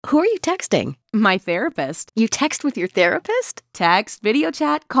Who are you texting? My therapist. You text with your therapist? Text, video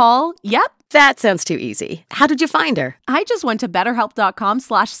chat, call. Yep. That sounds too easy. How did you find her? I just went to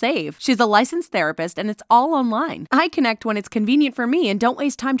betterhelp.com/save. She's a licensed therapist and it's all online. I connect when it's convenient for me and don't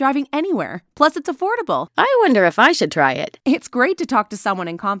waste time driving anywhere. Plus, it's affordable. I wonder if I should try it. It's great to talk to someone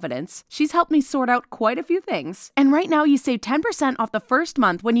in confidence. She's helped me sort out quite a few things. And right now you save 10% off the first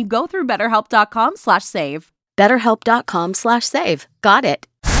month when you go through betterhelp.com/save. BetterHelp.com/save. Got it.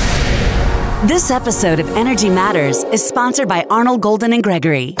 This episode of Energy Matters is sponsored by Arnold Golden and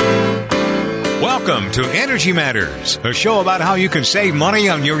Gregory. Welcome to Energy Matters, a show about how you can save money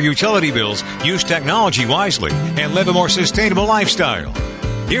on your utility bills, use technology wisely, and live a more sustainable lifestyle.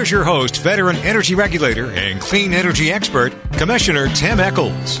 Here's your host, veteran energy regulator and clean energy expert, Commissioner Tim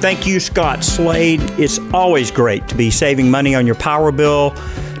Echols. Thank you, Scott Slade. It's always great to be saving money on your power bill,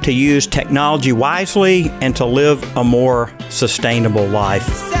 to use technology wisely, and to live a more sustainable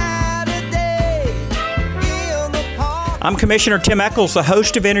life. I'm Commissioner Tim Echols, the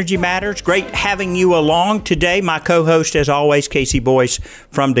host of Energy Matters. Great having you along today. My co-host, as always, KC Boyce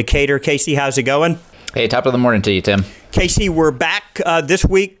from Decatur. KC, how's it going? Hey, top of the morning to you, Tim. KC, we're back this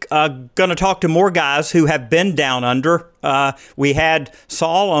week. Going to talk to more guys who have been down under. We had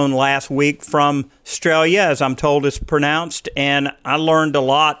Saul on last week from Australia, as I'm told it's pronounced, and I learned a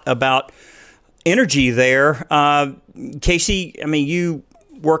lot about energy there. KC, I mean, you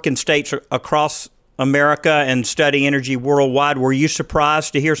work in states across America and study energy worldwide. Were you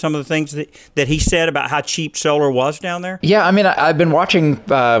surprised to hear some of the things that he said about how cheap solar was down there? Yeah, I mean, I've been watching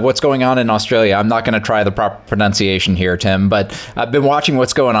what's going on in Australia. I'm not going to try the proper pronunciation here, Tim, but I've been watching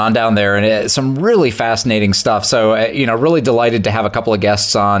what's going on down there, and it's some really fascinating stuff. So, really delighted to have a couple of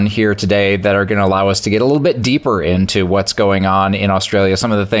guests on here today that are going to allow us to get a little bit deeper into what's going on in Australia,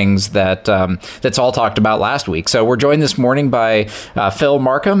 some of the things that that's all talked about last week. So we're joined this morning by Phil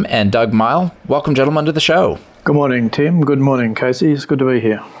Markham and Doug Miell. Welcome, gentlemen, to the show. Good morning, Tim. Good morning, Casey. It's good to be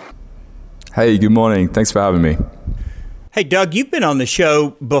here. Hey, good morning. Thanks for having me. Hey, Doug, you've been on the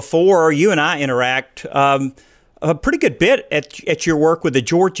show before. You and I interact a pretty good bit at your work with the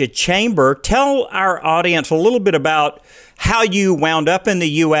Georgia Chamber. Tell our audience a little bit about how you wound up in the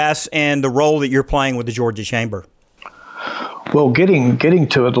U.S. and the role that you're playing with the Georgia Chamber. Well, getting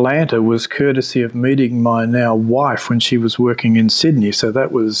to Atlanta was courtesy of meeting my now wife when she was working in Sydney. So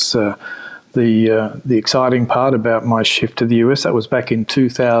that was the exciting part about my shift to the US. That was back in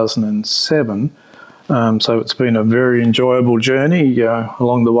 2007. So it's been a very enjoyable journey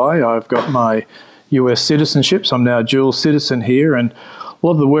along the way. I've got my US citizenship, so I'm now a dual citizen here, and a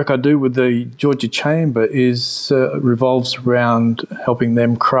lot of the work I do with the Georgia Chamber revolves around helping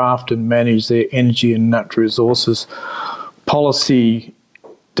them craft and manage their energy and natural resources policy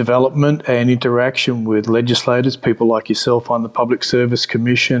development and interaction with legislators, people like yourself on the Public Service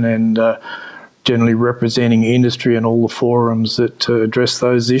Commission, and generally representing industry and all the forums that address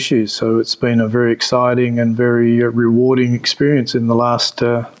those issues. So it's been a very exciting and very rewarding experience in the last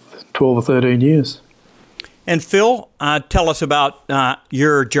 12 or 13 years. And Phil, tell us about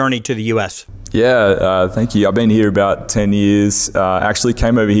your journey to the U.S. Yeah, thank you. I've been here about 10 years. Actually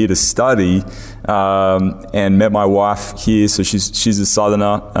came over here to study and met my wife here. So she's a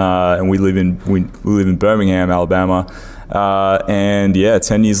Southerner, and we live in Birmingham, Alabama. And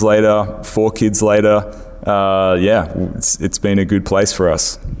 10 years later, 4 kids later, it's been a good place for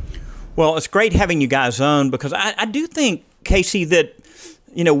us. Well, it's great having you guys on because I do think, Casey, that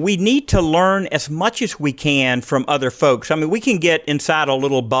we need to learn as much as we can from other folks. I mean, we can get inside a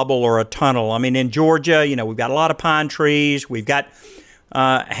little bubble or a tunnel. I mean, in Georgia, we've got a lot of pine trees. We've got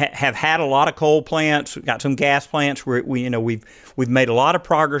have had a lot of coal plants. We've got some gas plants. We've made a lot of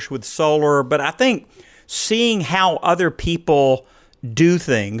progress with solar. But I think seeing how other people do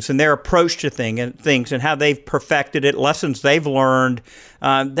things and their approach to things and how they've perfected it, lessons they've learned,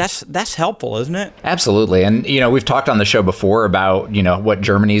 that's helpful, isn't it? Absolutely. And, we've talked on the show before about, what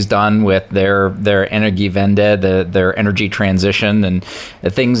Germany's done with their Energiewende, their energy transition, and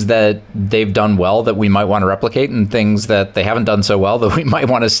the things that they've done well that we might want to replicate and things that they haven't done so well that we might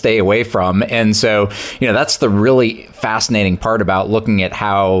want to stay away from. And so, that's the really fascinating part about looking at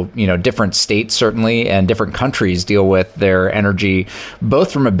how, different states certainly and different countries deal with their energy,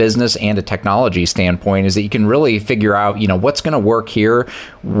 both from a business and a technology standpoint, is that you can really figure out, what's going to work here.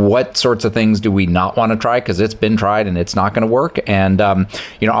 What sorts of things do we not want to try because it's been tried and it's not going to work? And,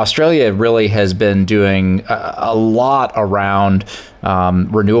 Australia really has been doing a lot around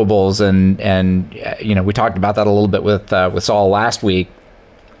renewables. And we talked about that a little bit with Saul last week.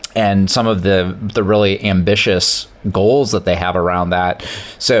 some of the really ambitious goals that they have around that.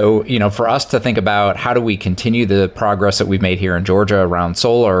 So, for us to think about how do we continue the progress that we've made here in Georgia around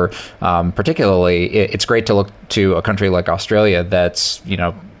solar, particularly, it's great to look to a country like Australia that's,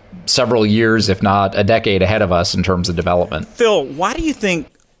 several years, if not a decade ahead of us in terms of development. Phil, why do you think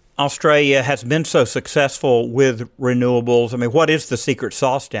Australia has been so successful with renewables? I mean, what is the secret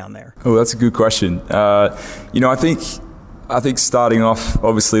sauce down there? Oh, that's a good question. I think starting off,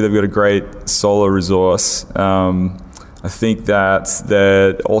 obviously they've got a great solar resource. I think that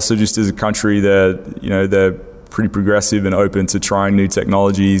they're also, just as a country, they're pretty progressive and open to trying new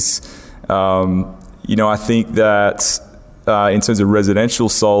technologies. I think that in terms of residential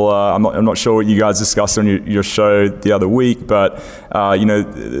solar, I'm not sure what you guys discussed on your show the other week, but a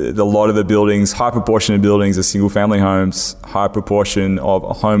lot of the buildings, high proportion of buildings are single family homes, high proportion of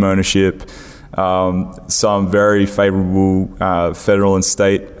home ownership. Some very favorable federal and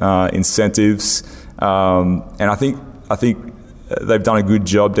state incentives, and I think they've done a good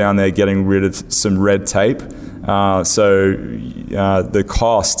job down there getting rid of some red tape. So the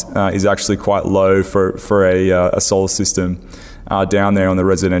cost is actually quite low for a solar system down there on the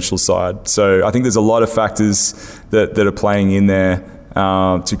residential side. So I think there's a lot of factors that are playing in there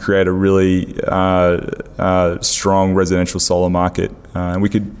to create a really strong residential solar market. And we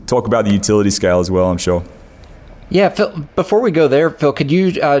could talk about the utility scale as well, I'm sure. Yeah, Phil, before we go there, Phil, could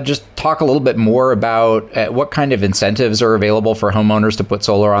you just talk a little bit more about what kind of incentives are available for homeowners to put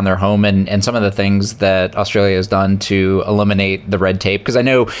solar on their home and some of the things that Australia has done to eliminate the red tape? Because I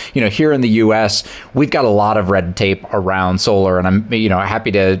know, here in the U.S., we've got a lot of red tape around solar, and I'm,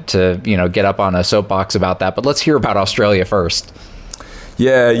 happy to get up on a soapbox about that. But let's hear about Australia first.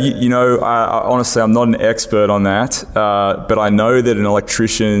 Yeah, I honestly, I'm not an expert on that, but I know that an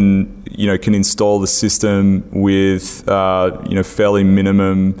electrician, can install the system with, fairly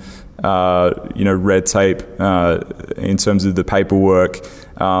minimum, red tape in terms of the paperwork.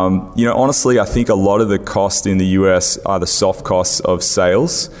 Honestly, I think a lot of the cost in the US are the soft costs of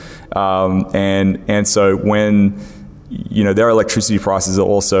sales, and so when their electricity prices are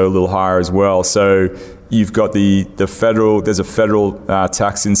also a little higher as well. So you've got the federal, there's a federal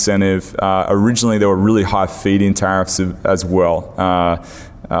tax incentive. Originally, there were really high feed-in tariffs as well.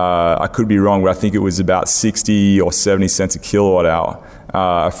 I could be wrong, but I think it was about 60 or 70 cents a kilowatt hour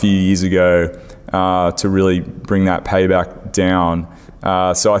a few years ago to really bring that payback down.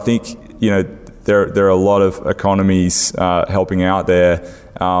 So I think, there are a lot of economies helping out there.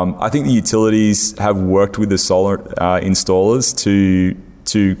 I think the utilities have worked with the solar installers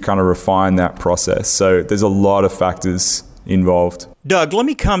to kind of refine that process. So there's a lot of factors involved. Doug, let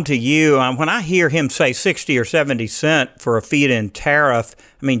me come to you. When I hear him say 60 or 70 cent for a feed-in tariff,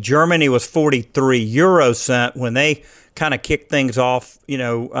 I mean, Germany was 43 euro cent when they kind of kicked things off,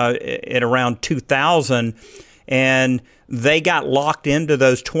 at around 2000, and they got locked into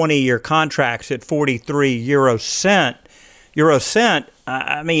those 20-year contracts at 43 euro cent.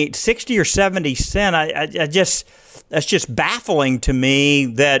 I mean, 60 or 70 cent, that's just baffling to me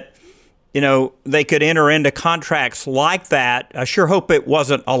that, they could enter into contracts like that. I sure hope it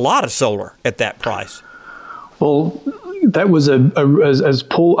wasn't a lot of solar at that price. Well, that was as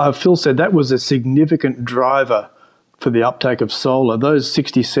Phil said, that was a significant driver for the uptake of solar. Those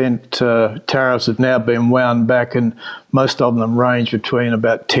 60 cent tariffs have now been wound back, and most of them range between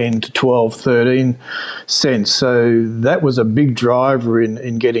about 10 to 12, 13 cents. So that was a big driver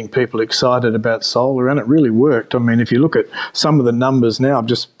in getting people excited about solar, and it really worked. I mean, if you look at some of the numbers now, I've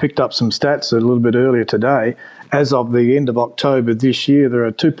just picked up some stats a little bit earlier today. As of the end of October this year, there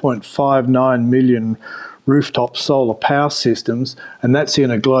are 2.59 million rooftop solar power systems, and that's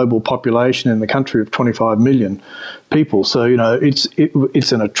in a global population in the country of 25 million people. So,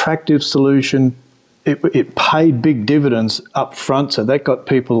 it's an attractive solution. It paid big dividends up front, so that got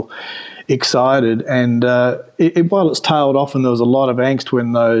people excited. And while it's tailed off and there was a lot of angst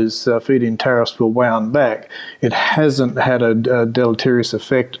when those feed-in tariffs were wound back, it hasn't had a deleterious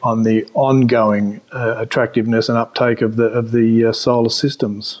effect on the ongoing attractiveness and uptake of the solar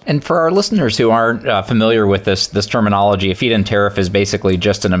systems. And for our listeners who aren't familiar with this terminology, a feed-in tariff is basically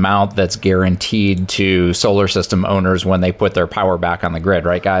just an amount that's guaranteed to solar system owners when they put their power back on the grid,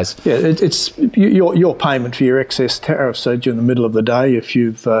 right, guys? Yeah, it's your payment for your excess tariff. So during the middle of the day, if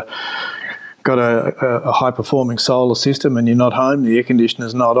you've got a high-performing solar system and you're not home, the air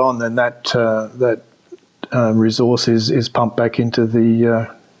conditioner's not on, then that resource is pumped back into the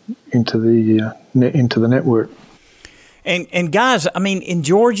network. And guys, I mean, in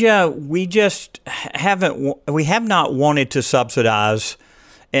Georgia, we have not wanted to subsidize,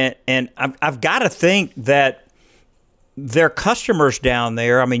 and I've got to think that their customers down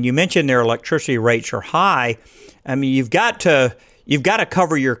there, I mean, you mentioned their electricity rates are high. I mean, you've got to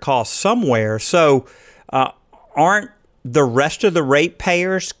cover your costs somewhere. So aren't the rest of the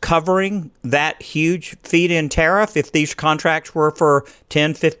ratepayers covering that huge feed-in tariff if these contracts were for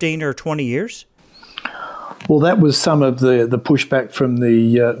 10, 15, or 20 years? Well, that was some of the pushback from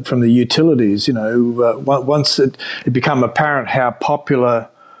the utilities. Once it became apparent how popular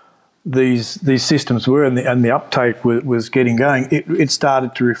these systems were and the uptake was getting going, it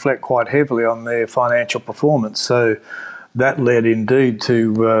started to reflect quite heavily on their financial performance. So that led indeed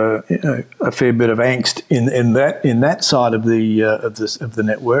to a fair bit of angst in that side of the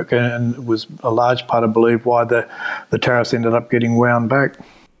network, and was a large part, I believe, why the tariffs ended up getting wound back.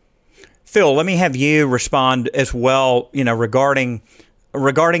 Phil, let me have you respond as well, regarding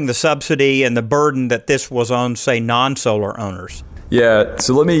the subsidy and the burden that this was on, say, non-solar owners. Yeah,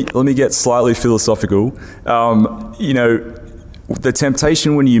 so let me get slightly philosophical. The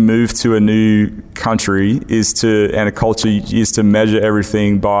temptation when you move to a new country and a culture is to measure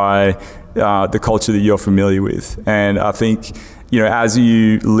everything by the culture that you're familiar with. And I think, as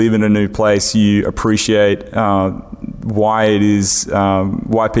you live in a new place, you appreciate why it is,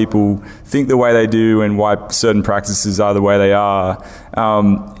 why people think the way they do and why certain practices are the way they are.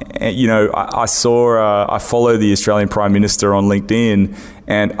 I follow the Australian Prime Minister on LinkedIn,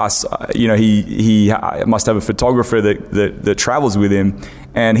 and he must have a photographer that travels with him,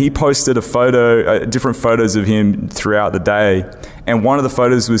 and he posted different photos of him throughout the day. And one of the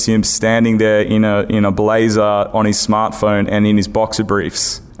photos was him standing there in a blazer on his smartphone and in his boxer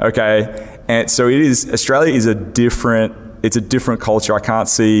briefs. Okay, and so Australia is a different culture. I can't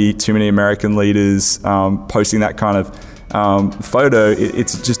see too many American leaders posting that kind of photo.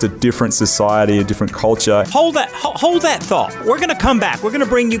 It's just a different society, a different culture. Hold that thought. We're going to come back. We're going to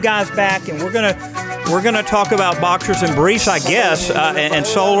bring you guys back, and we're going to talk about boxers and briefs, I guess, and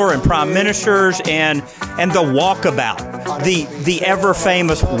solar and prime ministers and the walkabout, the ever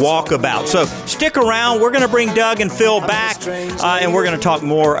famous walkabout. So stick around. We're going to bring Doug and Phil back, and we're going to talk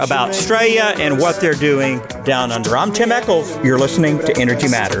more about Australia and what they're doing down under. I'm Tim Echols. You're listening to Energy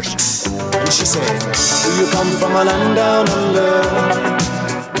Matters. And she said, do you come from a land down under?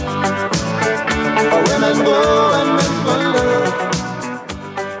 Where women go and men wonder.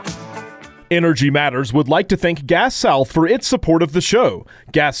 Energy Matters would like to thank Gas South for its support of the show.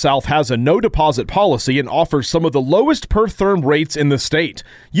 Gas South has a no-deposit policy and offers some of the lowest per-therm rates in the state.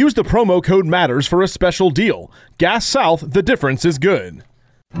 Use the promo code MATTERS for a special deal. Gas South, the difference is good.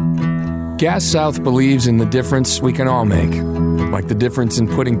 Gas South believes in the difference we can all make, like the difference in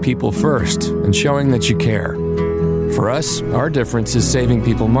putting people first and showing that you care. For us, our difference is saving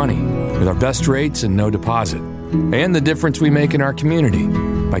people money with our best rates and no deposit, and the difference we make in our community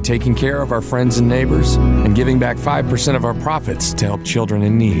by taking care of our friends and neighbors and giving back 5% of our profits to help children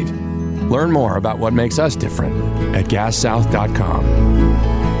in need. Learn more about what makes us different at gassouth.com.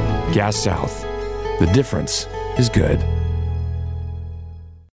 Gas South. The difference is good.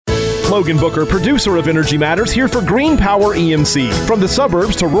 Logan Booker, producer of Energy Matters, here for Green Power EMC. From the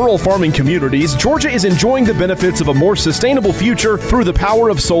suburbs to rural farming communities, Georgia is enjoying the benefits of a more sustainable future through the power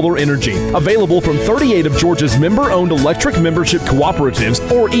of solar energy. Available from 38 of Georgia's member-owned electric membership cooperatives,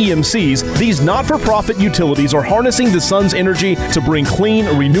 or EMCs, these not-for-profit utilities are harnessing the sun's energy to bring clean,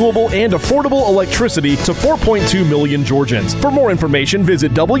 renewable, and affordable electricity to 4.2 million Georgians. For more information,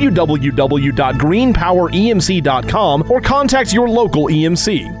 visit www.greenpoweremc.com or contact your local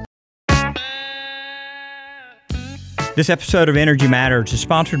EMC. This episode of Energy Matters is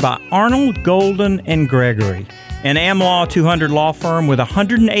sponsored by Arnold, Golden & Gregory, an AmLaw 200 law firm with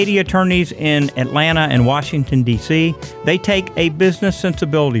 180 attorneys in Atlanta and Washington, D.C. They take a business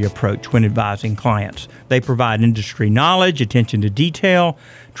sensibility approach when advising clients. They provide industry knowledge, attention to detail,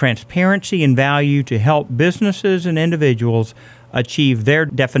 transparency, and value to help businesses and individuals achieve their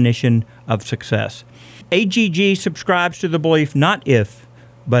definition of success. AGG subscribes to the belief not if,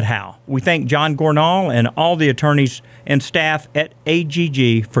 but how. We thank John Gornall and all the attorneys and staff at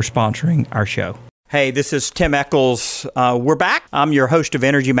AGG for sponsoring our show. Hey, this is Tim Echols. We're back. I'm your host of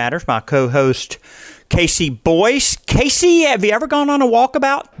Energy Matters, my co-host KC Boyce. KC, have you ever gone on a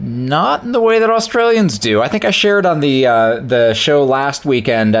walkabout? Not in the way that Australians do. I think I shared on the show last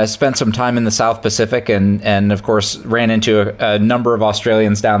weekend. I spent some time in the South Pacific and of course ran into a number of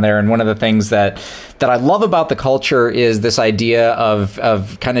Australians down there. And one of the things that I love about the culture is this idea of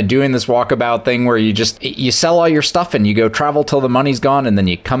kind of doing this walkabout thing where you sell all your stuff and you go travel till the money's gone, and then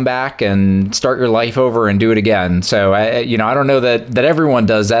you come back and start your life over and do it again. So I don't know that everyone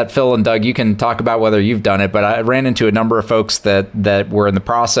does that. Phil and Doug, you can talk about whether you've done it, but I ran into a number of folks that were in the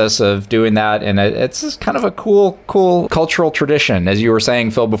process of doing that, and it's just kind of a cool cultural tradition, as you were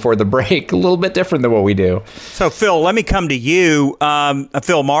saying, Phil, before the break, a little bit different than what we do. So, Phil, let me come to you,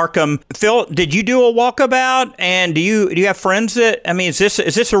 Phil Markham. Phil, did you do a walkabout, and do you have friends that, I mean, is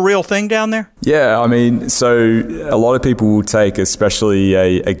this a real thing down there? Yeah, I mean, so a lot of people will take especially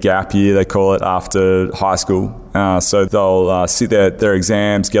a gap year, they call it, after high school. So they'll sit their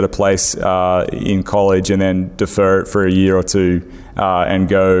exams, get a place in college, and then defer it for a year or two and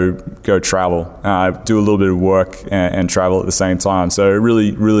go travel, do a little bit of work and travel at the same time. So a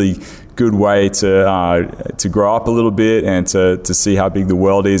really, really good way to grow up a little bit and to see how big the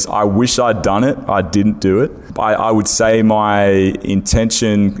world is. I wish I'd done it. I didn't do it. I would say my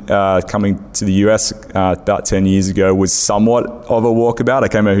intention coming to the US about 10 years ago was somewhat of a walkabout. I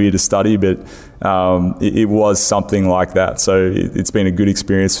came over here to study, but it was something like that. So it's been a good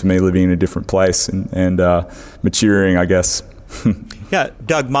experience for me living in a different place and maturing, I guess. Yeah,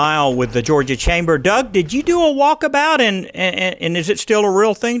 Doug Miell with the Georgia Chamber. Doug, did you do a walkabout, and is it still a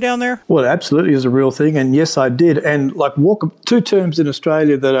real thing down there? Well, it absolutely is a real thing, and yes, I did. And like two terms in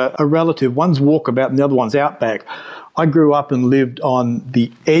Australia that are relative. One's walkabout and the other one's outback. I grew up and lived on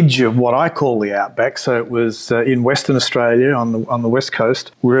the edge of what I call the outback. So it was in Western Australia on the west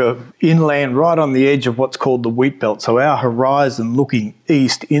coast. We're inland right on the edge of what's called the wheat belt. So our horizon looking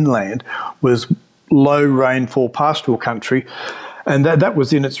east inland was low rainfall pastoral country. And that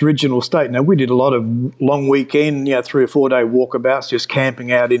was in its original state. Now, we did a lot of long weekend, 3 or 4 day walkabouts, just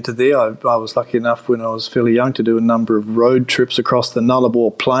camping out into there. I was lucky enough when I was fairly young to do a number of road trips across the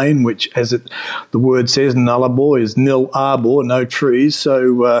Nullarbor Plain, which, as the word says, Nullarbor is nil arbor, no trees.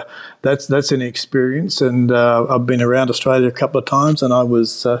 So that's an experience. And I've been around Australia a couple of times, and I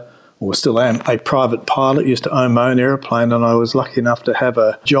was... still am, a private pilot, used to own my own aeroplane, and I was lucky enough to have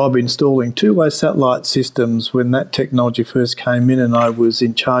a job installing two-way satellite systems when that technology first came in, and I was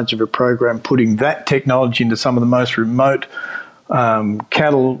in charge of a program putting that technology into some of the most remote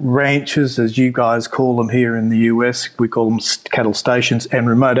cattle ranches, as you guys call them here in the US. We call them cattle stations, and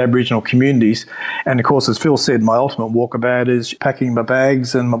remote Aboriginal communities. And of course, as Phil said, my ultimate walkabout is packing my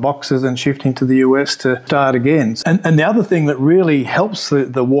bags and my boxes and shifting to the US to start again. And the other thing that really helps the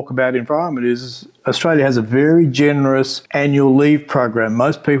walkabout environment is Australia has a very generous annual leave program.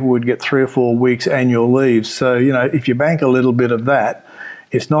 Most people would get 3 or 4 weeks annual leave. So, if you bank a little bit of that,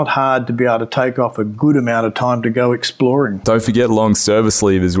 it's not hard to be able to take off a good amount of time to go exploring. Don't forget long service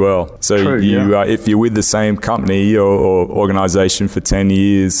leave as well. So if you're with the same company or organisation for 10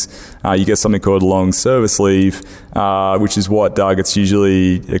 years, you get something called long service leave, which is what, Doug? It's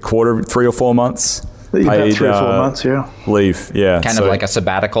usually a quarter, 3 or 4 months. About 3 or 4 months, yeah. Leave, yeah. Kind of like a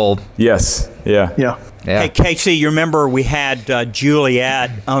sabbatical. Yes, yeah. Yeah. Hey, KC, you remember we had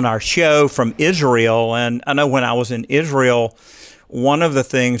Juliet on our show from Israel, and I know when I was in Israel, one of the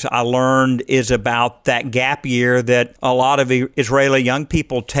things I learned is about that gap year that a lot of Israeli young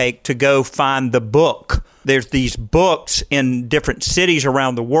people take to go find the book. There's these books in different cities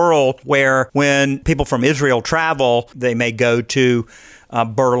around the world where when people from Israel travel, they may go to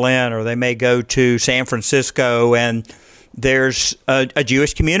Berlin or they may go to San Francisco, and there's a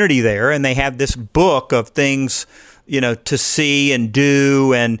Jewish community there, and they have this book of things to see and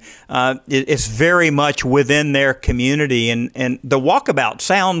do, and it's very much within their community. And the walkabout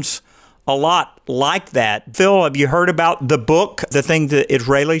sounds a lot like that. Phil, have you heard about the book, the thing that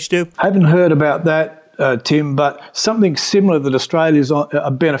Israelis do? I haven't heard about that, Tim, but something similar that Australia is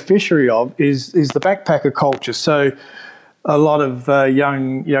a beneficiary of is the backpacker culture. So a lot of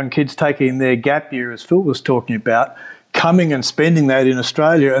young kids taking their gap year, as Phil was talking about, coming and spending that in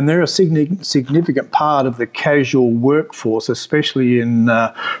Australia, and they're a significant part of the casual workforce, especially in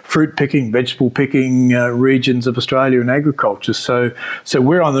fruit picking, vegetable picking regions of Australia and agriculture. So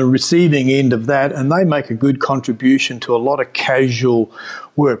we're on the receiving end of that, and they make a good contribution to a lot of casual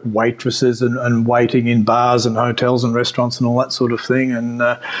work, waitresses and waiting in bars and hotels and restaurants and all that sort of thing, and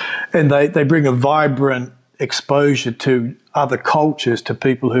they bring a vibrant exposure to other cultures to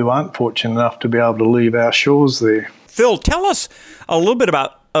people who aren't fortunate enough to be able to leave our shores there. Phil, tell us a little bit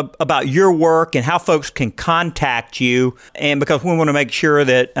about your work and how folks can contact you, and because we want to make sure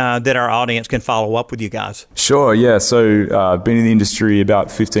that our audience can follow up with you guys. Sure, yeah. So I've been in the industry about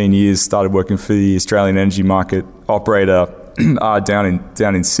 15 years, started working for the Australian Energy Market Operator down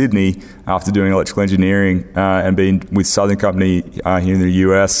in Sydney after doing electrical engineering and being with Southern Company here in the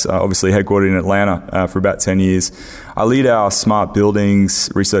US, obviously headquartered in Atlanta for about 10 years. I lead our smart buildings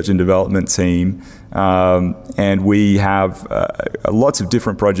research and development team, and we have lots of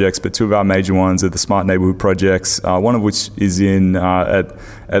different projects, but two of our major ones are the smart neighborhood projects, one of which is in at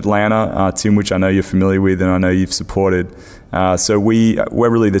Atlanta, Tim, which I know you're familiar with and I know you've supported. So we're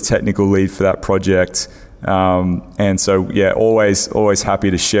really the technical lead for that project. And so, yeah, always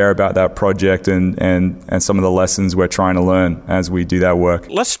happy to share about that project and some of the lessons we're trying to learn as we do that work.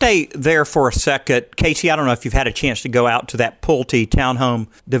 Let's stay there for a second. Casey, I don't know if you've had a chance to go out to that Pulte townhome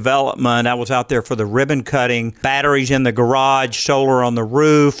development. I was out there for the ribbon cutting, batteries in the garage, solar on the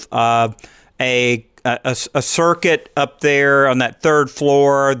roof, a circuit up there on that third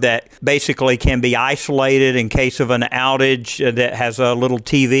floor that basically can be isolated in case of an outage, that has a little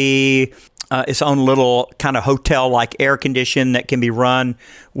TV, its own little kind of hotel-like air condition that can be run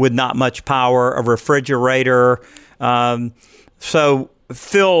with not much power, a refrigerator. So,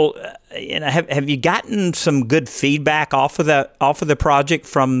 Phil, have you gotten some good feedback off of the project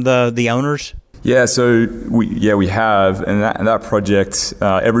from the owners? Yeah, so we have, and that project,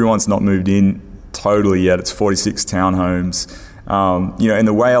 everyone's not moved in totally yet. It's 46 townhomes. And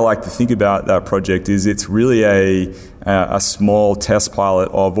the way I like to think about that project is it's really a small test pilot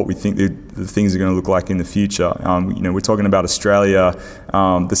of what we think the things are going to look like in the future. We're talking about Australia.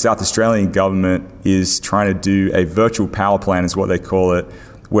 The South Australian government is trying to do a virtual power plant, is what they call it,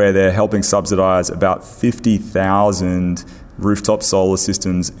 where they're helping subsidise about 50,000 rooftop solar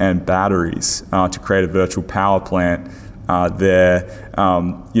systems and batteries to create a virtual power plant.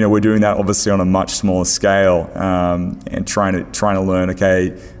 We're doing that obviously on a much smaller scale, and trying to learn,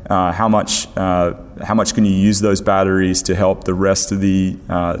 okay, how much can you use those batteries to help the rest of the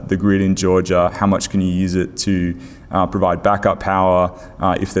grid in Georgia? How much can you use it to provide backup power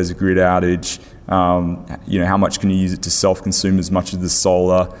if there's a grid outage? How much can you use it to self-consume as much of the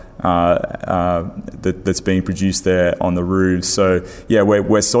solar that's being produced there on the roofs? So yeah,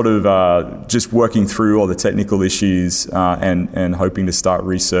 we're sort of just working through all the technical issues and hoping to start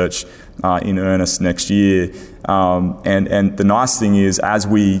research in earnest next year. And the nice thing is, as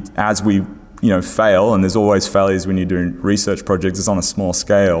we fail, and there's always failures when you're doing research projects, it's on a small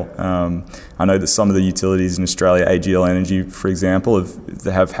scale. I know that some of the utilities in Australia, AGL Energy, for example,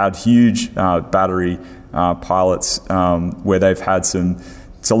 have had huge battery pilots where they've had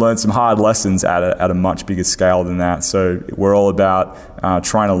to learn some hard lessons at a much bigger scale than that. So we're all about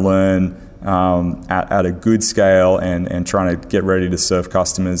trying to learn at a good scale and trying to get ready to serve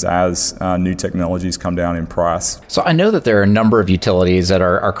customers as new technologies come down in price. So I know that there are a number of utilities that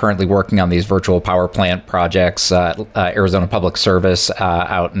are currently working on these virtual power plant projects. Arizona Public Service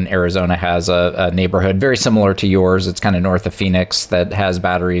out in Arizona has a neighborhood very similar to yours. It's kind of north of Phoenix that has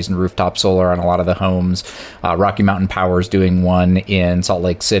batteries and rooftop solar on a lot of the homes. Rocky Mountain Power is doing one in Salt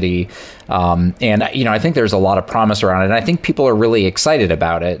Lake City. And I think there's a lot of promise around it. And I think people are really excited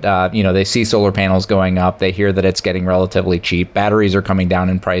about it. They see solar panels going up. They hear that it's getting relatively cheap. Batteries are coming down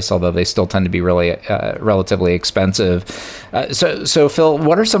in price, although they still tend to be really relatively expensive. So Phil,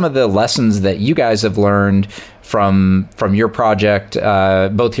 what are some of the lessons that you guys have learned from your project,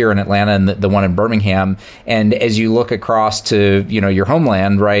 both here in Atlanta and the one in Birmingham, and as you look across to your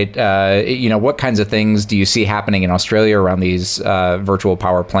homeland, right? What kinds of things do you see happening in Australia around these virtual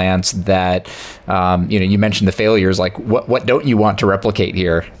power plants that you mentioned the failures? Like what don't you want to replicate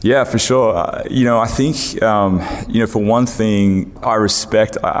here? Yeah, for sure. I think for one thing,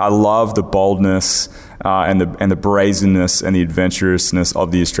 I love the boldness and the brazenness and the adventurousness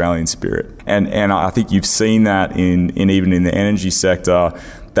of the Australian spirit, and I think you've seen that in even in the energy sector.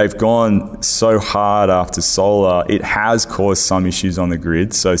 They've gone so hard after solar. It has caused some issues on the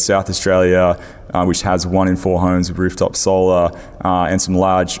grid. So South Australia, which has 1 in 4 homes with rooftop solar and some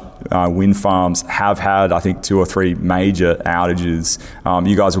large wind farms, have had, I think, 2 or 3 major outages.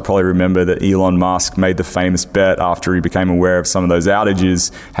 You guys will probably remember that Elon Musk made the famous bet after he became aware of some of those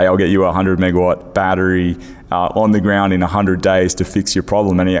outages, hey, I'll get you a 100 megawatt battery on the ground in 100 days to fix your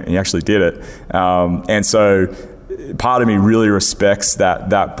problem. And he actually did it. And so part of me really respects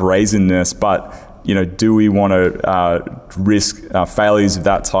that brazenness, but do we want to risk failures of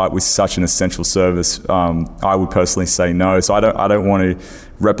that type with such an essential service? I would personally say no. So I don't want to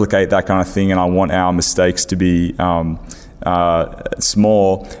replicate that kind of thing, and I want our mistakes to be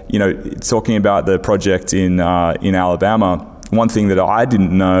small. Talking about the project in Alabama, one thing that I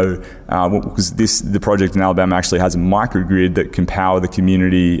didn't know, because the project in Alabama actually has a microgrid that can power the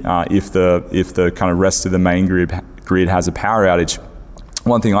community if the kind of rest of the main grid has a power outage.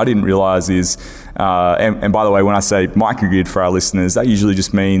 one thing I didn't realize is, and by the way, when I say microgrid for our listeners, that usually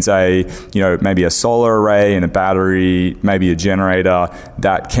just means maybe a solar array and a battery, maybe a generator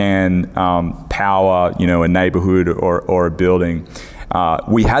that can power, a neighborhood or a building.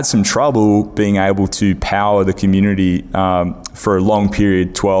 We had some trouble being able to power the community for a long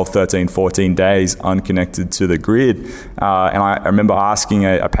period, 12, 13, 14 days unconnected to the grid. And I remember asking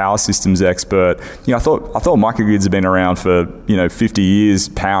a power systems expert, I thought microgrids have been around for, 50 years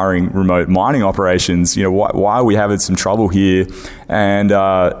powering remote mining operations. Why are we having some trouble here? And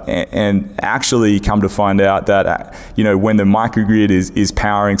actually come to find out that, when the microgrid is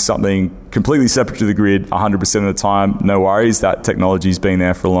powering something completely separate to the grid 100% of the time, no worries, that technology's been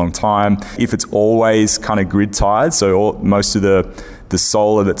there for a long time. If it's always kind of grid tied, so most of the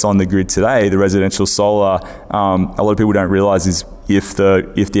solar that's on the grid today, the residential solar, a lot of people don't realize is if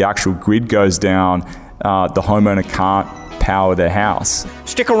the actual grid goes down, the homeowner can't power their house.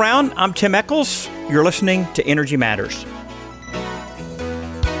 Stick around. I'm Tim Echols. You're listening to Energy Matters.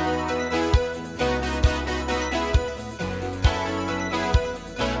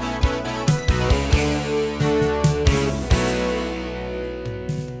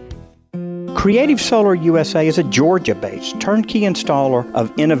 Creative Solar USA is a Georgia-based turnkey installer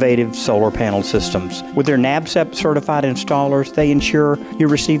of innovative solar panel systems. With their NABCEP certified installers, they ensure you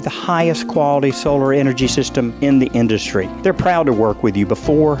receive the highest quality solar energy system in the industry. They're proud to work with you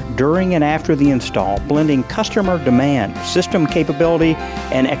before, during, and after the install, blending customer demand, system capability,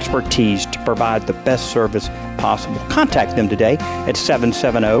 and expertise to provide the best service possible. Contact them today at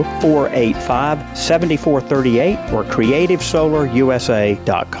 770-485-7438 or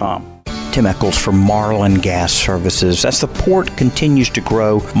creativesolarusa.com. Tim Echols for Marlin Gas Services. As the port continues to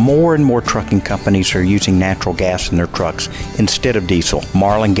grow, more and more trucking companies are using natural gas in their trucks instead of diesel.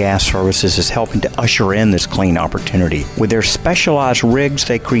 Marlin Gas Services is helping to usher in this clean opportunity. With their specialized rigs,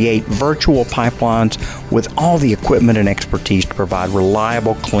 they create virtual pipelines with all the equipment and expertise to provide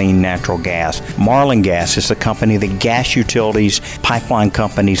reliable, clean natural gas. Marlin Gas is the company that gas utilities, pipeline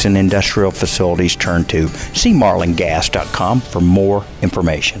companies, and industrial facilities turn to. See marlingas.com for more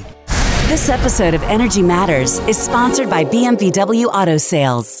information. This episode of Energy Matters is sponsored by BMW Auto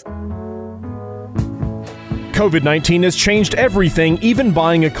Sales. COVID-19 has changed everything, even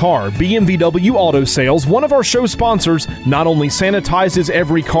buying a car. BMW Auto Sales, one of our show sponsors, not only sanitizes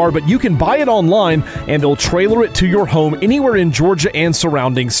every car, but you can buy it online and they'll trailer it to your home anywhere in Georgia and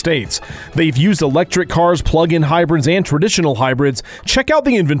surrounding states. They've used electric cars, plug-in hybrids, and traditional hybrids. Check out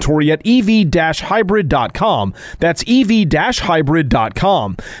the inventory at ev-hybrid.com. That's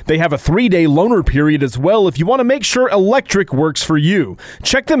ev-hybrid.com. They have a 3-day loaner period as well if you want to make sure electric works for you.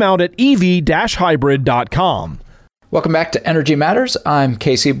 Check them out at ev-hybrid.com. Welcome back to Energy Matters. I'm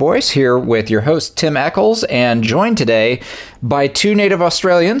KC Boyce here with your host, Tim Echols, and joined today by two native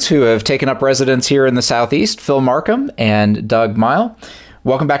Australians who have taken up residence here in the Southeast, Phil Markham and Doug Miell.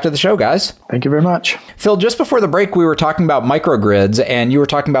 Welcome back to the show, guys. Thank you very much. Phil, just before the break, we were talking about microgrids, and you were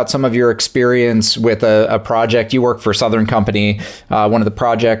talking about some of your experience with a project. You work for Southern Company, one of the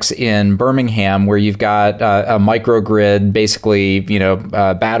projects in Birmingham, where you've got a microgrid, basically,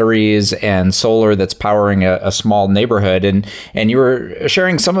 batteries and solar that's powering a small neighborhood. And you were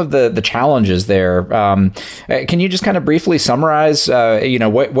sharing some of the challenges there. Can you just kind of briefly summarize,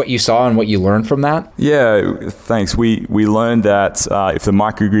 what you saw and what you learned from that? Yeah, thanks. We learned that if the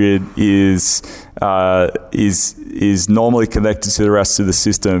microgrid is normally connected to the rest of the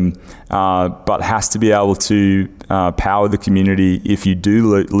system, but has to be able to power the community if you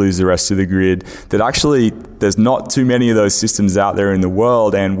do lose the rest of the grid, that actually there's not too many of those systems out there in the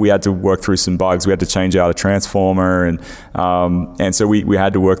world, and we had to work through some bugs. We had to change out a transformer, and so we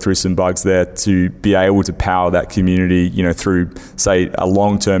had to work through some bugs there to be able to power that community, through, say, a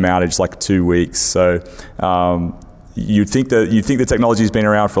long-term outage like 2 weeks. So you'd think the technology's been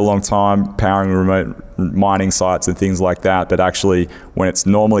around for a long time, powering remote mining sites and things like that, but actually when it's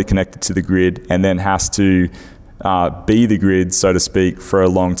normally connected to the grid and then has to be the grid, so to speak, for a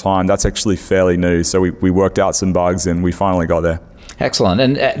long time, that's actually fairly new. So we worked out some bugs and we finally got there. Excellent.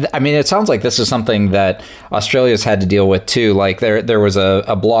 And it sounds like this is something that Australia's had to deal with too. Like there was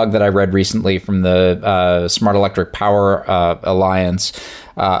a blog that I read recently from the Smart Electric Power Alliance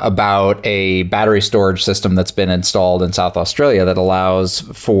about a battery storage system that's been installed in South Australia that allows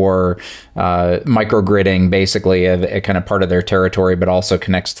for microgridding, basically a kind of part of their territory, but also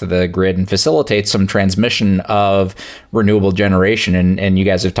connects to the grid and facilitates some transmission of renewable generation. And you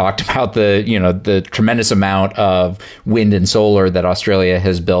guys have talked about the tremendous amount of wind and solar that Australia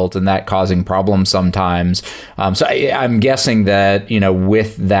has built, and that causing problems sometimes. So I'm guessing that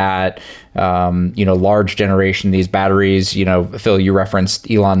with that large generation, these batteries, Phil, you referenced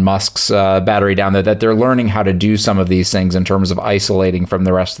Elon Musk's battery down there, that they're learning how to do some of these things in terms of isolating from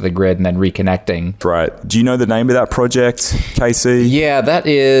the rest of the grid and then reconnecting. Right. Do you know the name of that project, KC? Yeah, that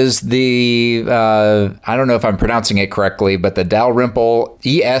is the, I don't know if I'm pronouncing it correctly, but the Dalrymple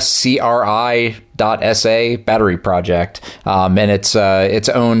ESCRI.SA battery project. And it's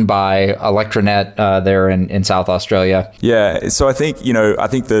owned by Electronet there in South Australia. Yeah. So I think,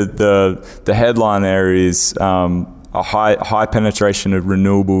 the headline there is a high penetration of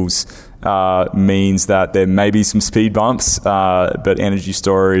renewables means that there may be some speed bumps, but energy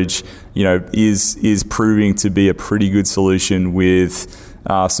storage, is proving to be a pretty good solution with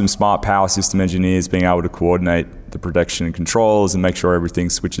some smart power system engineers being able to coordinate the protection and controls and make sure everything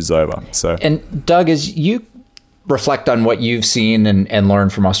switches over. So, and Doug, as you reflect on what you've seen and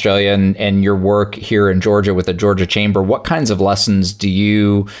learned from Australia and your work here in Georgia with the Georgia Chamber, what kinds of lessons do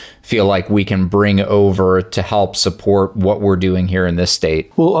you feel like we can bring over to help support what we're doing here in this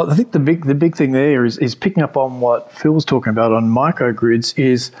state? Well, I think the big thing there is picking up on what Phil's talking about on microgrids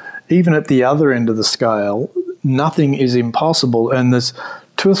is even at the other end of the scale, nothing is impossible. And there's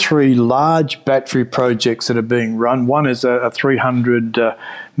 2 or 3 large battery projects that are being run. One is a 300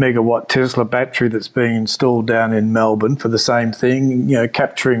 megawatt Tesla battery that's being installed down in Melbourne for the same thing,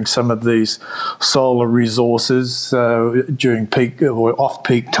 capturing some of these solar resources during peak or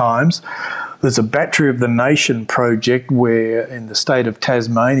off-peak times. There's a Battery of the Nation project where in the state of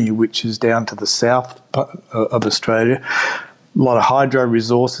Tasmania, which is down to the south of Australia, a lot of hydro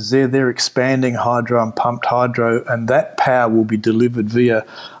resources there. They're expanding hydro and pumped hydro, and that power will be delivered via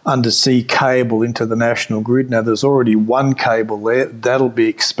undersea cable into the national grid. Now, there's already one cable there. That'll be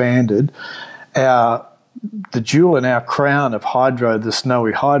expanded. The jewel in our crown of hydro, the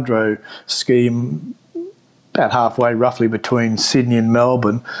Snowy Hydro scheme, about halfway roughly between Sydney and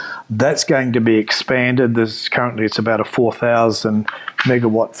Melbourne, that's going to be expanded. It's about a 4,000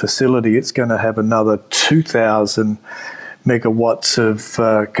 megawatt facility. It's going to have another 2,000 megawatts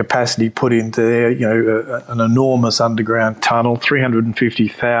of capacity put into there, an enormous underground tunnel,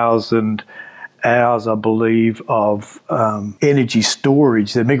 350,000 hours, I believe, of energy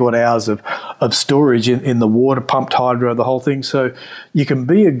storage, the megawatt hours of storage in the water, pumped hydro, the whole thing. So you can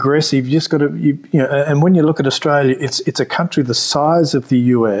be aggressive. You just got to, and when you look at Australia, it's a country the size of the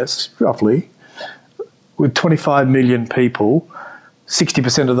US, roughly, with 25 million people,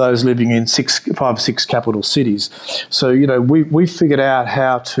 60% of those living in 5 or 6 capital cities. So, we figured out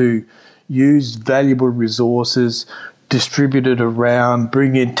how to use valuable resources, distribute it around,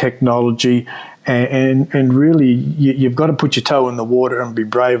 bring in technology, and really you've got to put your toe in the water and be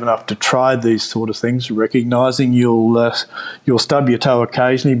brave enough to try these sort of things, recognising you'll stub your toe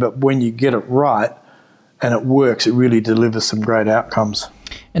occasionally, but when you get it right and it works, it really delivers some great outcomes.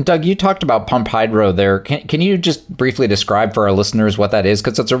 And Doug, you talked about pumped hydro there. Can you just briefly describe for our listeners what that is?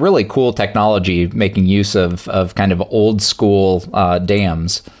 Because it's a really cool technology making use of kind of old school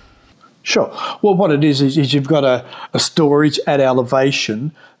dams. Sure. Well, what it is you've got a storage at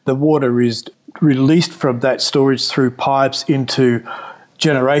elevation. The water is released from that storage through pipes into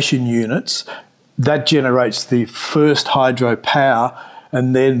generation units. That generates the first hydro power.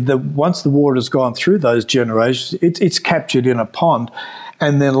 And then once the water's gone through those generations, it's captured in a pond.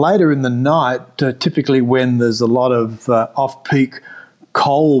 And then later in the night, typically when there's a lot of off-peak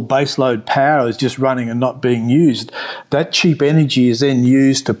coal baseload power is just running and not being used, that cheap energy is then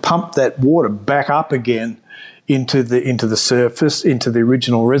used to pump that water back up again into the surface, into the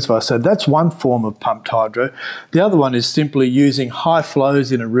original reservoir. So that's one form of pumped hydro. The other one is simply using high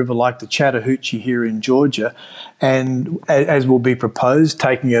flows in a river like the Chattahoochee here in Georgia, and as will be proposed,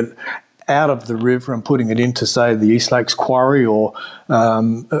 taking it out of the river and putting it into, say, the East Lakes Quarry or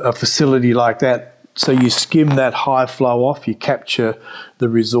a facility like that. So you skim that high flow off, you capture the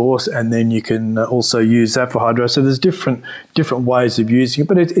resource, and then you can also use that for hydro. So there's different ways of using it,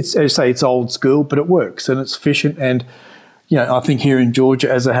 but it's, as I say, it's old school, but it works and it's efficient. And I think here in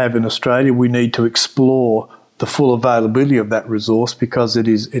Georgia, as I have in Australia, we need to explore the full availability of that resource because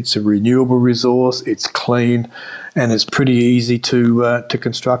it's a renewable resource, it's clean, and it's pretty easy to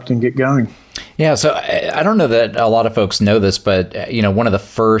construct and get going. Yeah, so I don't know that a lot of folks know this, but one of the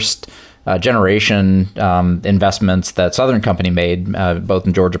first generation investments that Southern Company made, both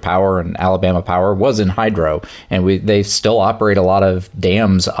in Georgia Power and Alabama Power, was in hydro, and they still operate a lot of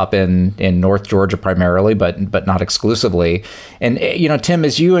dams up in North Georgia primarily, but not exclusively. And Tim,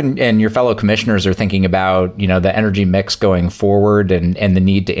 as you and your fellow commissioners are thinking about the energy mix going forward and the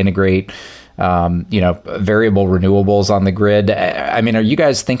need to integrate variable renewables on the grid. I mean, are you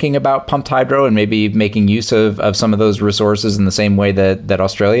guys thinking about pumped hydro and maybe making use of some of those resources in the same way that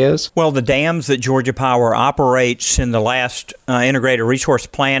Australia is? Well, the dams that Georgia Power operates, in the last integrated resource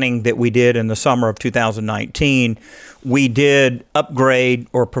planning that we did in the summer of 2019, we did upgrade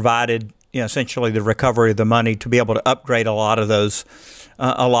or provided essentially the recovery of the money to be able to upgrade a lot of those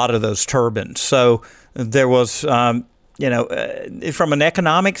turbines. So there was, from an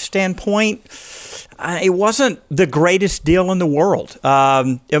economic standpoint, it wasn't the greatest deal in the world,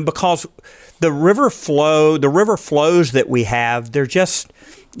 and because the river flows that we have, they're just,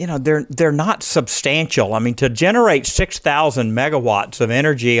 they're not substantial. I mean, to generate 6,000 megawatts of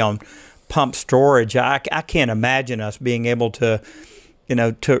energy on pump storage, I can't imagine us being able to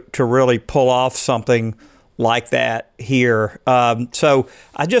really pull off something like that here. So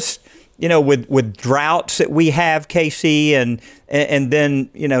I just, with droughts that we have, KC, and then,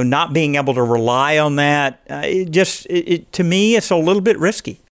 not being able to rely on that, to me, it's a little bit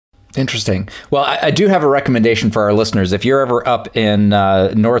risky. Interesting. Well, I do have a recommendation for our listeners. If you're ever up in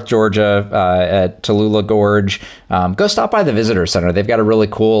North Georgia at Tallulah Gorge, go stop by the Visitor Center. They've got a really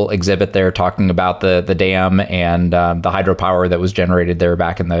cool exhibit there talking about the dam and the hydropower that was generated there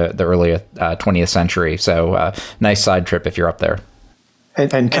back in the early 20th century. So nice side trip if you're up there.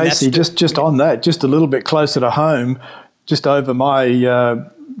 And Casey, just on that, just a little bit closer to home, just over my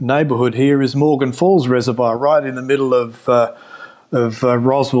neighbourhood here is Morgan Falls Reservoir, right in the middle of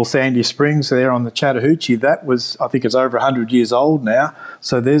Roswell, Sandy Springs there on the Chattahoochee. That was, I think it's over 100 years old now.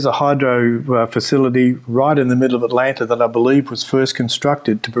 So there's a hydro facility right in the middle of Atlanta that I believe was first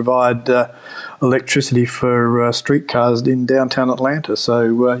constructed to provide electricity for streetcars in downtown Atlanta.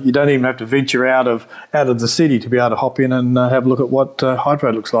 So you don't even have to venture out of the city to be able to hop in and have a look at what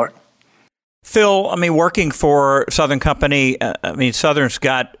hydro looks like. Phil, I mean, working for Southern Company, Southern's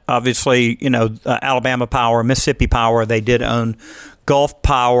got, obviously, Alabama Power, Mississippi Power. They did own Gulf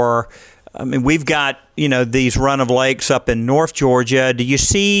Power. I mean, we've got, these run-of-lakes up in North Georgia. Do you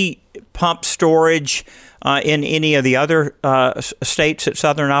see pump storage in any of the other states that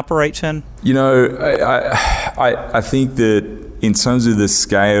Southern operates in? I think that in terms of the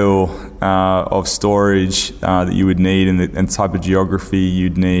scale of storage that you would need and the type of geography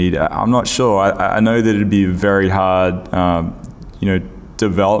you'd need, I'm not sure. I know that it'd be a very hard,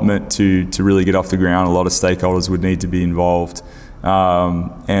 development to really get off the ground. A lot of stakeholders would need to be involved.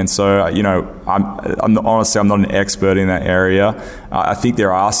 And so, I'm honestly, I'm not an expert in that area. I think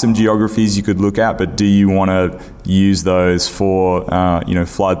there are some geographies you could look at, but do you want to use those for,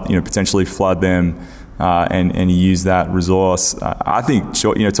 potentially flood them? And use that resource. I think,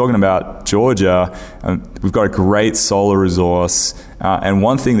 talking about Georgia, we've got a great solar resource. And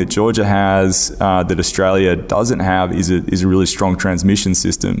one thing that Georgia has that Australia doesn't have is a really strong transmission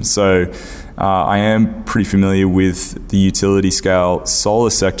system. So I am pretty familiar with the utility scale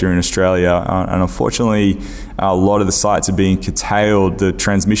solar sector in Australia. And unfortunately, a lot of the sites are being curtailed. The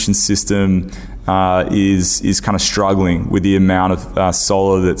transmission system is kind of struggling with the amount of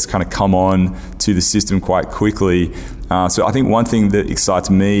solar that's kind of come on to the system quite quickly. So I think one thing that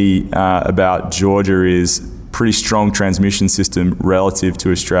excites me about Georgia is pretty strong transmission system relative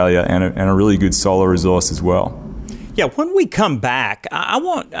to Australia and a really good solar resource as well. Yeah, when we come back,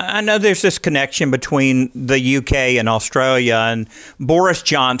 I know there's this connection between the UK and Australia, and Boris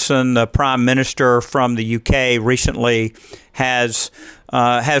Johnson, the Prime Minister from the UK, recently has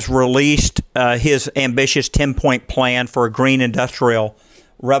released his ambitious 10-point plan for a green industrial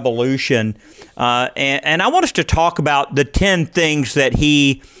revolution, and I want us to talk about the 10 things that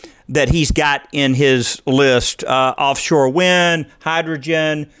he's got in his list: offshore wind,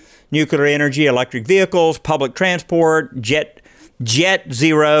 hydrogen, nuclear energy, electric vehicles, public transport, jet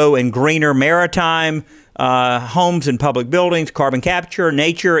zero and greener maritime, homes and public buildings, carbon capture,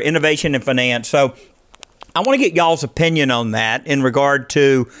 nature, innovation, and finance. So I want to get y'all's opinion on that in regard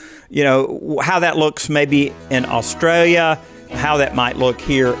to, how that looks maybe in Australia, how that might look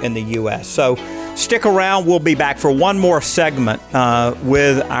here in the U.S. So stick around. We'll be back for one more segment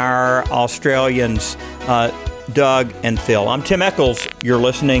with our Australians, Doug and Phil. I'm Tim Echols. You're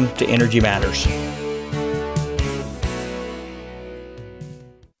listening to Energy Matters.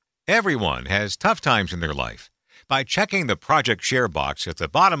 Everyone has tough times in their life. By checking the Project Share box at the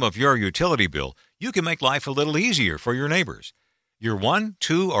bottom of your utility bill, you can make life a little easier for your neighbors. Your $1,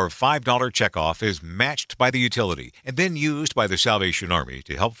 $2, or $5 checkoff is matched by the utility and then used by the Salvation Army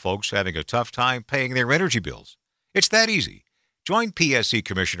to help folks having a tough time paying their energy bills. It's that easy. Join PSC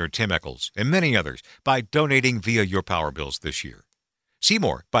Commissioner Tim Echols and many others by donating via your power bills this year. See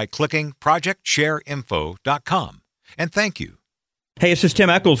more by clicking projectshareinfo.com. And thank you. Hey, this is Tim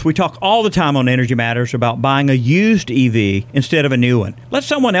Echols. We talk all the time on Energy Matters about buying a used EV instead of a new one. Let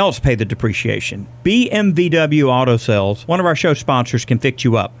someone else pay the depreciation. BMVW Auto Sales, one of our show sponsors, can fix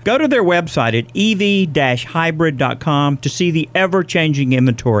you up. Go to their website at ev-hybrid.com to see the ever-changing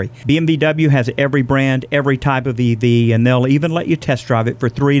inventory. BMW has every brand, every type of EV, and they'll even let you test drive it for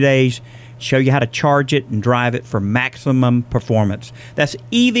 3 days, show you how to charge it and drive it for maximum performance. That's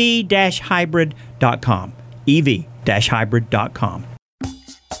ev-hybrid.com. ev-hybrid.com.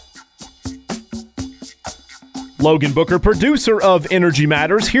 Logan Booker, producer of Energy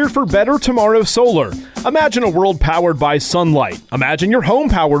Matters, here for Better Tomorrow Solar. Imagine a world powered by sunlight. Imagine your home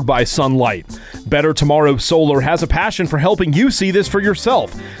powered by sunlight. Better Tomorrow Solar has a passion for helping you see this for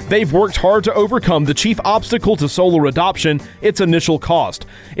yourself. They've worked hard to overcome the chief obstacle to solar adoption, its initial cost.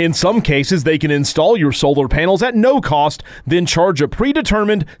 In some cases, they can install your solar panels at no cost, then charge a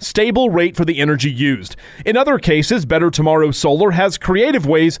predetermined, stable rate for the energy used. In other cases, Better Tomorrow Solar has creative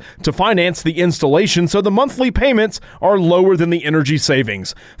ways to finance the installation so the monthly payments are lower than the energy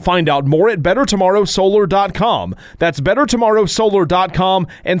savings. Find out more at bettertomorrowsolar.com. That's bettertomorrowsolar.com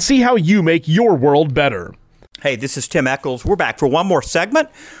and see how you make your world better. Hey, this is Tim Echols. We're back for one more segment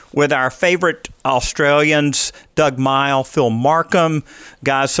with our favorite Australians, Doug Miell, Phil Markham.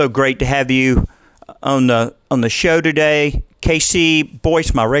 Guys, so great to have you on the show today. KC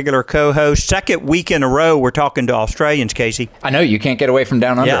Boyce, my regular co-host. Second week in a row, we're talking to Australians, Casey. I know, you can't get away from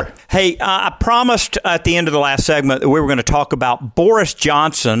down under. Yeah. Hey, I promised at the end of the last segment that we were going to talk about Boris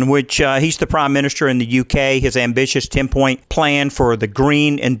Johnson, which he's the Prime Minister in the UK, his ambitious 10-point plan for the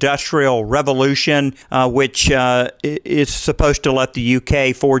Green Industrial Revolution, which is supposed to let the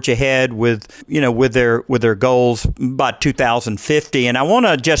UK forge ahead with their goals by 2050. And I want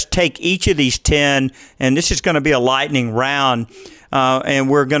to just take each of these 10, and this is going to be a lightning round. And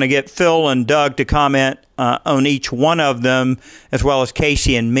we're going to get Phil and Doug to comment on each one of them, as well as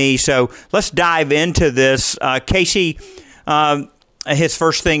Casey and me. So let's dive into this. Casey, his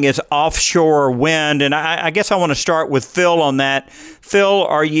first thing is offshore wind, and I guess I want to start with Phil on that. Phil,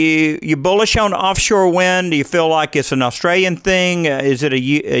 are you bullish on offshore wind? Do you feel like it's an Australian thing? Is it a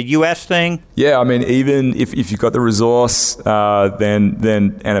U.S. thing? Yeah, I mean, even if you've got the resource, then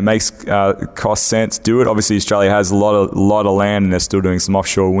and it makes cost sense, do it. Obviously, Australia has a lot of land, and they're still doing some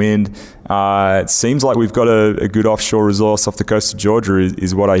offshore wind. It seems like we've got a good offshore resource off the coast of Georgia,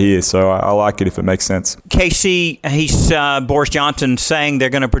 is what I hear. So I like it if it makes sense. Casey, Boris Johnson saying they're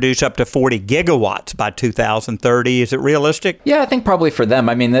going to produce up to 40 gigawatts by 2030. Is it realistic? Yeah, I think probably for them.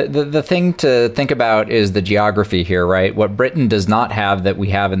 I mean, the thing to think about is the geography here, right? What Britain does not have that we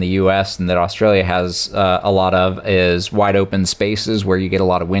have in the U.S. and that Australia has a lot of is wide open spaces where you get a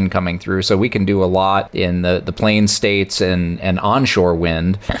lot of wind coming through. So we can do a lot in the plains states and onshore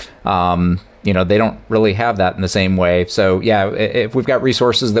wind. They don't really have that in the same way. So, yeah, if we've got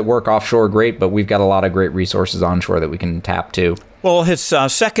resources that work offshore, great, but we've got a lot of great resources onshore that we can tap to. Well, his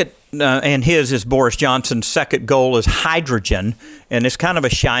second, and his is Boris Johnson's second goal is hydrogen, and it's kind of a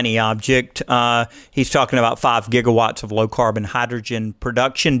shiny object. He's talking about 5 gigawatts of low-carbon hydrogen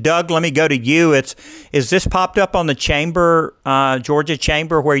production. Doug, let me go to you. Is this popped up on the Georgia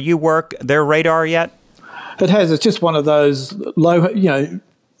Chamber where you work, their radar yet? It has. It's just one of those low,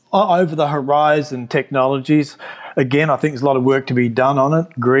 over-the-horizon technologies. Again, I think there's a lot of work to be done on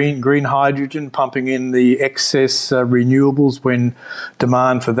it. Green hydrogen, pumping in the excess renewables when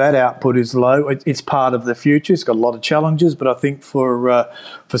demand for that output is low. It's part of the future. It's got a lot of challenges, but I think for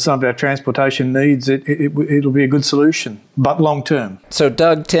some of our transportation needs, it'll be a good solution, but long term. So,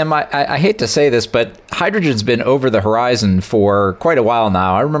 Doug, Tim, I hate to say this, but hydrogen's been over the horizon for quite a while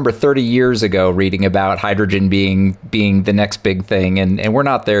now. I remember 30 years ago reading about hydrogen being the next big thing, and we're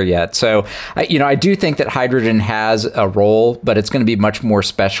not there yet. So, I do think that hydrogen has a role, but it's going to be much more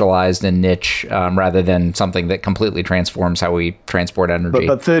specialized and niche rather than something that completely transforms how we transport energy.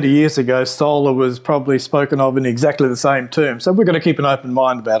 But 30 years ago, solar was probably spoken of in exactly the same terms. So we're going to keep an open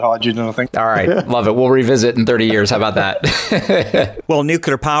mind about hydrogen, I think. All right. Love it. We'll revisit in 30 years. How about that? Well,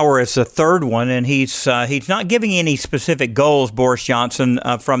 nuclear power is the third one, and he's not giving any specific goals, Boris Johnson,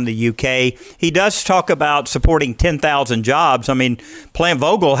 from the UK. He does talk about supporting 10,000 jobs. I mean, Plant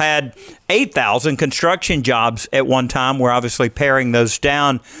Vogel had 8,000 construction jobs at one time. We're obviously paring those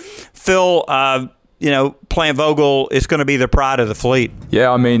down. Phil, Plant Vogtle is going to be the pride of the fleet.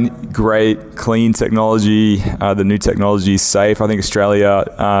 Yeah, I mean, great, clean technology. The new technology is safe. I think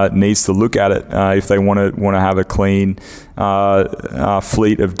Australia needs to look at it if they want to have a clean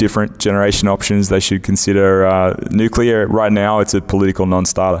fleet of different generation options. They should consider nuclear. Right now, it's a political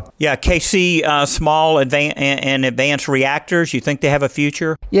non-starter. Yeah, KC, small and advanced reactors. You think they have a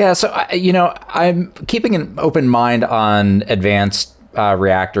future? Yeah, so I'm keeping an open mind on advanced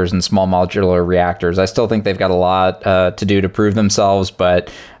reactors and small modular reactors. I still think they've got a lot to do to prove themselves, but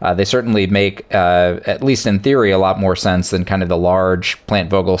they certainly make, at least in theory, a lot more sense than kind of the large Plant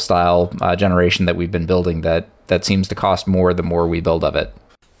Vogtle style generation that we've been building that seems to cost more the more we build of it.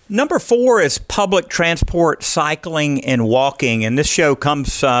 Number 4 is public transport, cycling, and walking. And this show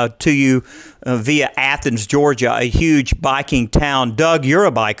comes to you via Athens, Georgia, a huge biking town. Doug, you're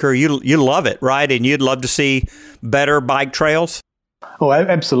a biker. You love it, right? And you'd love to see better bike trails? Oh,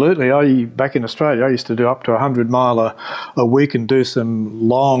 absolutely. Back in Australia, I used to do up to 100 mile a week and do some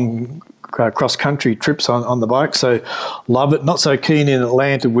long cross-country trips on the bike. So love it. Not so keen in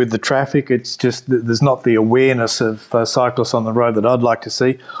Atlanta with the traffic. It's just there's not the awareness of cyclists on the road that I'd like to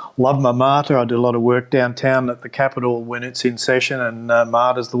see. Love my MARTA. I do a lot of work downtown at the Capitol when it's in session, and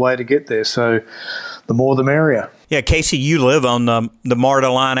MARTA's the way to get there. So the more the merrier. Yeah, Casey, you live on the MARTA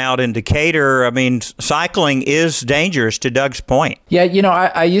line out in Decatur. I mean, cycling is dangerous, to Doug's point. Yeah,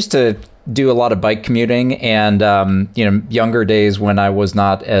 I used to do a lot of bike commuting, and younger days when I was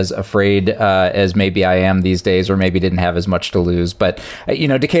not as afraid as maybe I am these days, or maybe didn't have as much to lose. But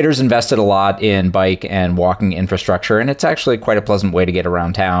Decatur's invested a lot in bike and walking infrastructure, and it's actually quite a pleasant way to get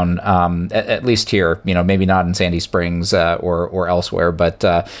around town. At least here, maybe not in Sandy Springs or elsewhere, but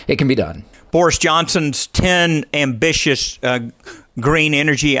it can be done. Boris Johnson's 10 ambitious green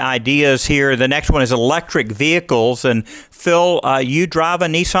energy ideas here. The next one is electric vehicles. And Phil, you drive a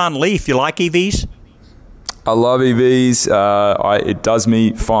Nissan Leaf. You like EVs? I love EVs. It does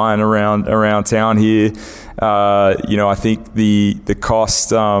me fine around town here. I think the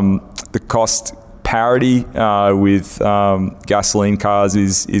cost parity with gasoline cars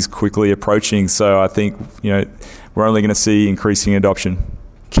is quickly approaching. So I think we're only going to see increasing adoption.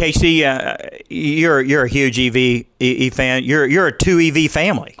 Casey, you're a huge EV fan. You're a 2 EV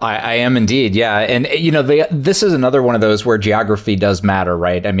family. I am indeed, yeah. And this is another one of those where geography does matter,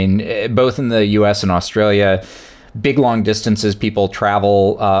 right? I mean, both in the U.S. and Australia, big long distances, people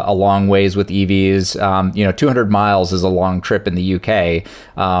travel a long ways with EVs. 200 miles is a long trip in the UK.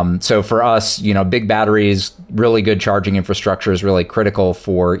 So for us, big batteries, really good charging infrastructure is really critical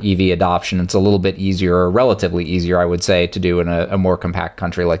for EV adoption. It's a little bit easier, or relatively easier, I would say, to do in a more compact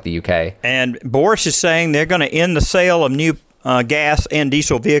country like the UK. And Boris is saying they're going to end the sale of new gas and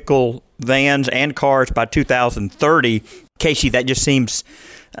diesel vehicle vans and cars by 2030. Casey, that just seems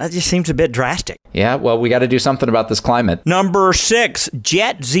a bit drastic. Yeah, well, we got to do something about this climate. Number 6,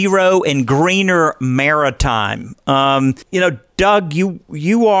 Jet Zero and greener maritime. Doug,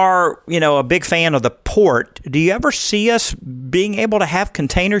 you are a big fan of the port. Do you ever see us being able to have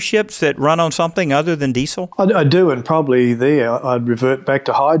container ships that run on something other than diesel? I do, and probably there I'd revert back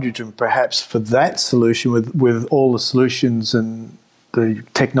to hydrogen perhaps for that solution with all the solutions and the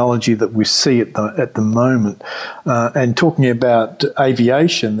technology that we see at the moment. And talking about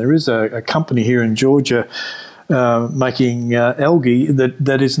aviation, there is a company here in Georgia making algae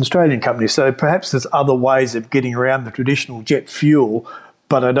that is an Australian company. So perhaps there's other ways of getting around the traditional jet fuel,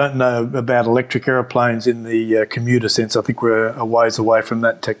 but I don't know about electric aeroplanes in the commuter sense. I think we're a ways away from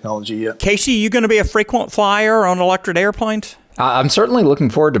that technology yet. Casey, you going to be a frequent flyer on electric airplanes? I'm certainly looking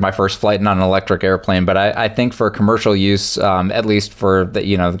forward to my first flight on an electric airplane, but I think for commercial use, at least for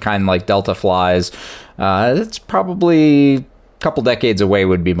the kind like Delta flies, it's probably a couple decades away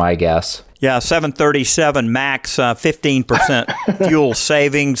would be my guess. Yeah, 737 MAX, 15% fuel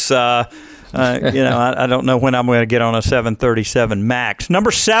savings. I don't know when I'm going to get on a 737 MAX. Number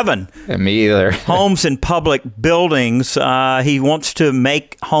 7. Me either. Homes and public buildings. He wants to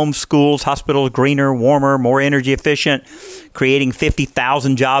make home, schools, hospitals greener, warmer, more energy efficient, creating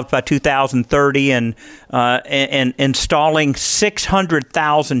 50,000 jobs by 2030 and installing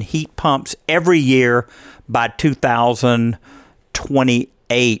 600,000 heat pumps every year by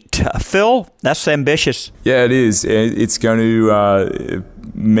 2028. Phil, that's ambitious. Yeah, it is. It's going to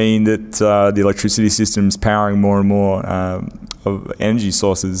mean that the electricity system is powering more and more of energy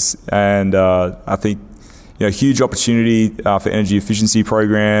sources, and I think huge opportunity for energy efficiency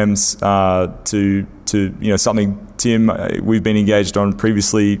programs to something, Tim, we've been engaged on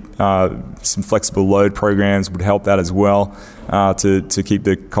previously. Some flexible load programs would help that as well to keep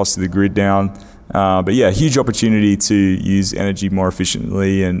the cost of the grid down. But yeah, huge opportunity to use energy more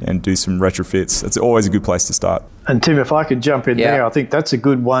efficiently and do some retrofits. It's always a good place to start. And Tim, if I could jump in there, I think that's a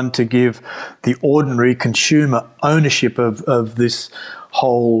good one to give the ordinary consumer ownership of this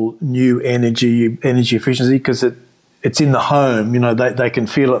whole new energy efficiency, because it's in the home. They can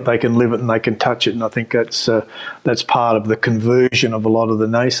feel it, they can live it, and they can touch it. And I think that's part of the conversion of a lot of the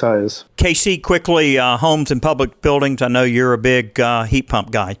naysayers. KC, quickly, homes and public buildings. I know you're a big heat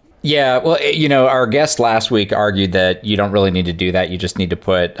pump guy. Yeah, well, our guest last week argued that you don't really need to do that. You just need to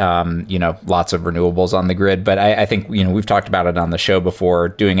put, lots of renewables on the grid. But I think, we've talked about it on the show before.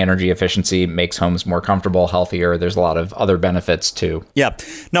 Doing energy efficiency makes homes more comfortable, healthier. There's a lot of other benefits, too. Yeah.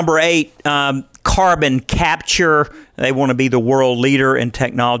 Number 8, carbon capture. They want to be the world leader in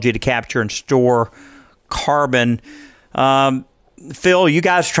technology to capture and store carbon. Phil, you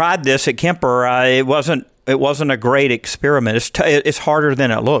guys tried this at Kemper. It wasn't a great experiment. It's harder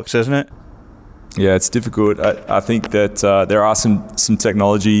than it looks, isn't it? Yeah, it's difficult. I think that there are some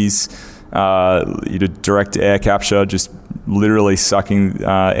technologies, direct air capture, just literally sucking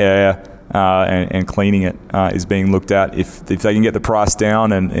air and cleaning it is being looked at. If they can get the price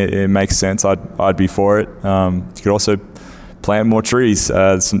down and it makes sense, I'd be for it. You could also plant more trees.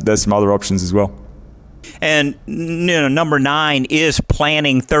 There's some other options as well. And number 9 is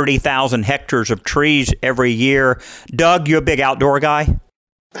planting 30,000 hectares of trees every year. Doug, you're a big outdoor guy?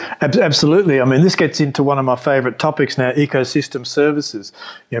 Absolutely. I mean, this gets into one of my favorite topics now, ecosystem services.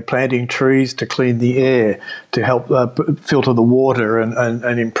 Planting trees to clean the air, to help filter the water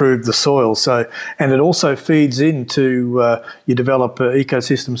and improve the soil. And it also feeds into, you develop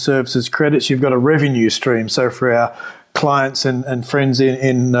ecosystem services credits, you've got a revenue stream. So for our clients and friends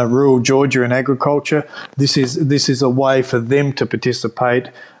in rural Georgia in agriculture, this is a way for them to participate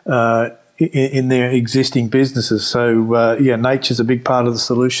in their existing businesses. So nature's a big part of the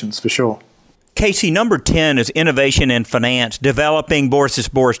solutions for sure. KC, number 10 is innovation in finance,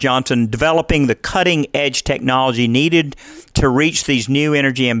 Boris Johnson, developing the cutting-edge technology needed to reach these new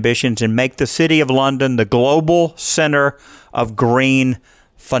energy ambitions and make the City of London the global center of green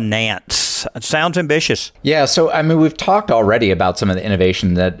finance. It sounds ambitious. Yeah, so we've talked already about some of the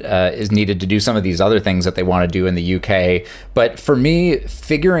innovation that is needed to do some of these other things that they want to do in the UK. But for me,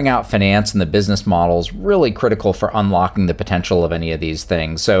 figuring out finance and the business model is really critical for unlocking the potential of any of these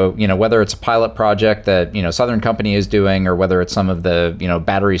things. So, whether it's a pilot project that, Southern Company is doing, or whether it's some of the,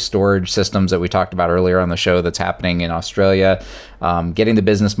 battery storage systems that we talked about earlier on the show that's happening in Australia, getting the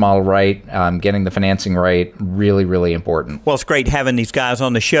business model right, getting the financing right, really, really important. Well, it's great having these guys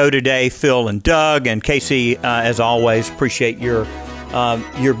on the show today, Phil and Doug, and KC, as always, appreciate your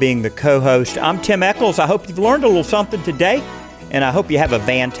being the co-host. I'm Tim Echols. I hope you've learned a little something today, and I hope you have a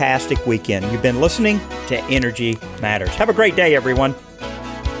fantastic weekend. You've been listening to Energy Matters. Have a great day, everyone.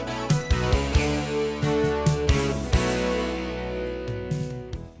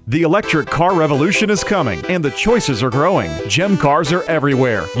 The electric car revolution is coming, and the choices are growing. Gem cars are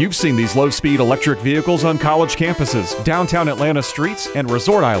everywhere. You've seen these low-speed electric vehicles on college campuses, downtown Atlanta streets, and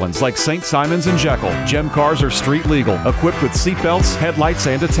resort islands like St. Simons and Jekyll. Gem cars are street legal, equipped with seatbelts, headlights,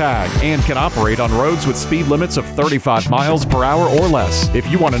 and a tag, and can operate on roads with speed limits of 35 miles per hour or less.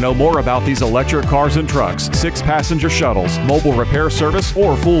 If you want to know more about these electric cars and trucks, 6-passenger shuttles, mobile repair service,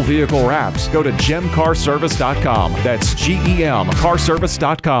 or full vehicle wraps, go to gemcarservice.com. That's GEM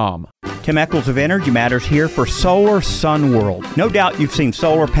carservice.com. Tim Echols of Energy Matters here for Solar Sun World. No doubt you've seen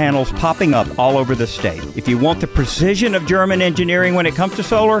solar panels popping up all over the state. If you want the precision of German engineering when it comes to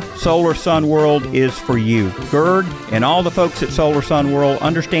solar, Solar Sun World is for you. Gerd and all the folks at Solar Sun World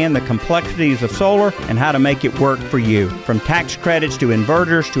understand the complexities of solar and how to make it work for you. From tax credits to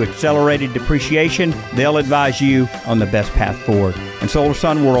inverters to accelerated depreciation, they'll advise you on the best path forward. And Solar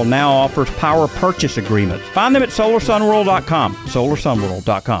Sun World now offers power purchase agreements. Find them at solarsunworld.com.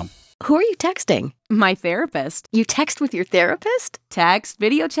 solarsunworld.com. Who are you texting? My therapist. You text with your therapist? Text,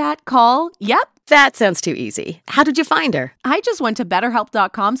 video chat, call. Yep. That sounds too easy. How did you find her? I just went to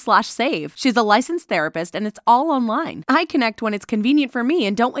betterhelp.com/save. She's a licensed therapist and it's all online. I connect when it's convenient for me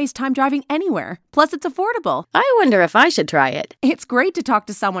and don't waste time driving anywhere. Plus, it's affordable. I wonder if I should try it. It's great to talk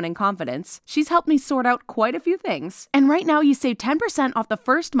to someone in confidence. She's helped me sort out quite a few things. And right now you save 10% off the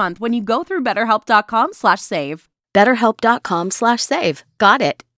first month when you go through betterhelp.com/save. betterhelp.com/save. Got it.